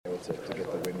impressive to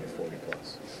get the win with 40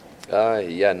 plus.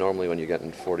 Yeah, normally when you're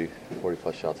getting 40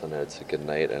 plus shots on net, it's a good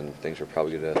night, and things are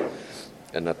probably going to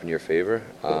end up in your favor.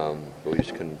 But we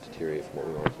just couldn't deteriorate from what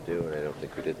we wanted to do, and I don't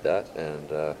think we did that, and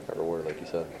got rewarded, like you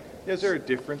said. Is there a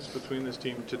difference between this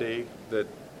team today that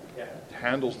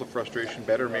handles the frustration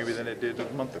better maybe than it did a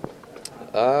month ago?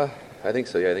 I think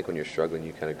so, yeah. I think when you're struggling,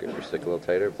 you kind of grip your stick a little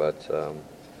tighter, but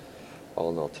all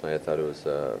in all, tonight I thought it was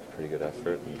a pretty good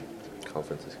effort, and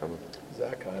confidence is coming.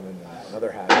 Zach Hyman,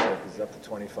 another hat trick. He's up to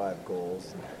 25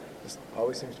 goals. Just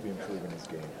always seems to be improving his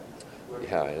game.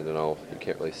 Yeah, I don't know. You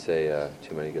can't really say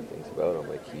too many good things about him.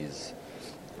 Like, he's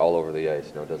all over the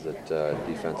ice. Does it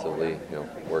defensively.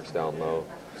 Works down low,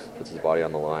 puts his body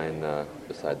on the line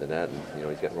beside the net, and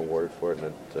he's getting rewarded for it.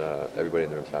 And everybody in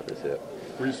the room's happy to see it.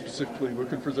 Were you specifically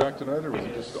looking for Zach tonight, or was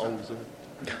he just always there?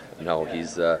 No,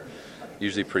 he's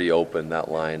usually pretty open. That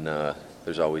line,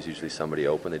 there's always usually somebody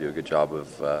open. They do a good job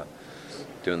of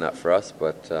doing that for us,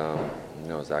 but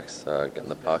Zach's getting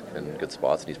the puck in good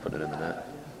spots, and he's putting it in the net.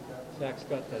 Zach's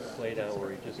got that play down where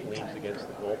he just leans against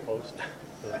the goalpost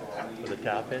for the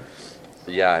tap in.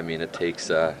 Yeah, I mean, it takes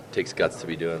guts to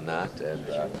be doing that, and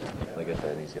like I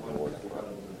said, he's getting rewarded for it.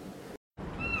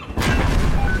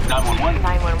 911.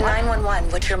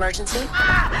 911, what's your emergency?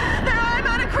 I'm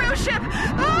on a cruise ship!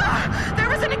 There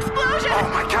was an explosion! Oh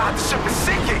my God, the ship is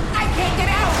sinking! I can't get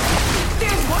out!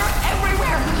 There's water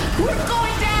everywhere! We're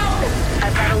going down!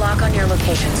 I've got a lock on your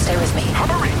location. Stay with me.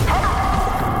 Hurry!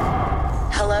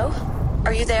 Hello?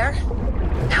 Are you there?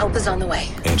 Help is on the way.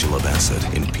 Angela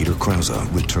Bassett and Peter Krause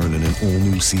return in an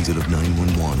all-new season of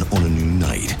 911 on a new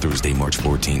night. Thursday, March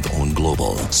 14th on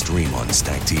Global. Stream on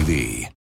Stack TV.